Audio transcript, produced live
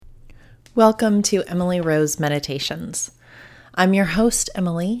Welcome to Emily Rose Meditations. I'm your host,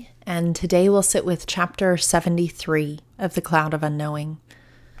 Emily, and today we'll sit with chapter 73 of The Cloud of Unknowing.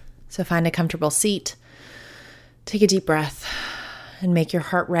 So find a comfortable seat, take a deep breath, and make your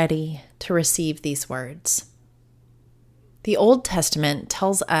heart ready to receive these words. The Old Testament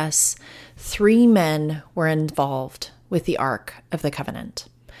tells us 3 men were involved with the Ark of the Covenant: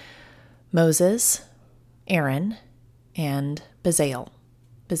 Moses, Aaron, and Bestow.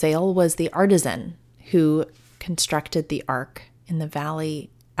 Bestow was the artisan who constructed the ark in the valley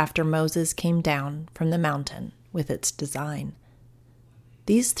after Moses came down from the mountain with its design.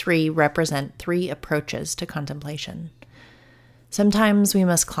 These 3 represent 3 approaches to contemplation. Sometimes we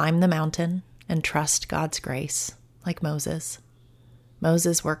must climb the mountain and trust God's grace, like Moses.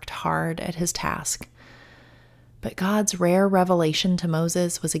 Moses worked hard at his task, but God's rare revelation to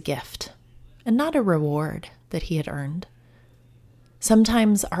Moses was a gift and not a reward that he had earned.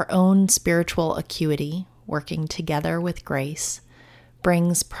 Sometimes our own spiritual acuity, working together with grace,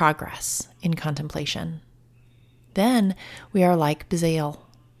 brings progress in contemplation. Then we are like Bestow,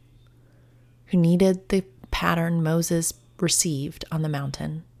 who needed the pattern Moses received on the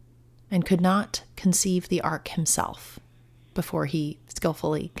mountain and could not conceive the ark himself before he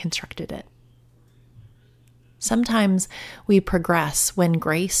skillfully constructed it. Sometimes we progress when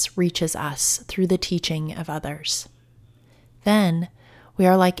grace reaches us through the teaching of others. Then we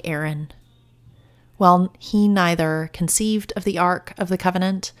are like Aaron. While he neither conceived of the Ark of the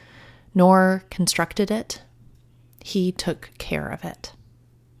Covenant nor constructed it, he took care of it.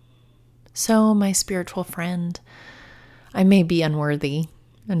 So, my spiritual friend, I may be unworthy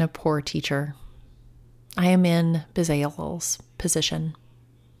and a poor teacher. I am in Bestow's position.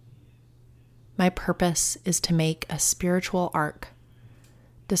 My purpose is to make a spiritual ark,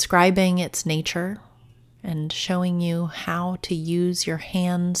 describing its nature and showing you how to use your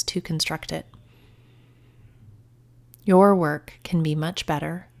hands to construct it. Your work can be much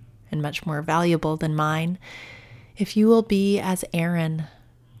better and much more valuable than mine if you will be as Aaron,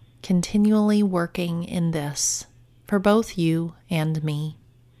 continually working in this for both you and me.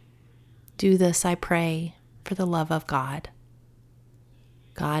 Do this, I pray, for the love of God.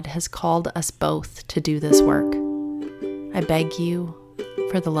 God has called us both to do this work. I beg you,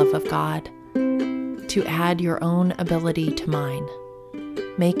 for the love of God, to add your own ability to mine,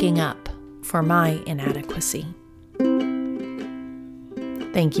 making up for my inadequacy.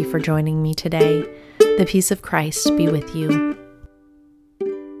 Thank you for joining me today. The peace of Christ be with you.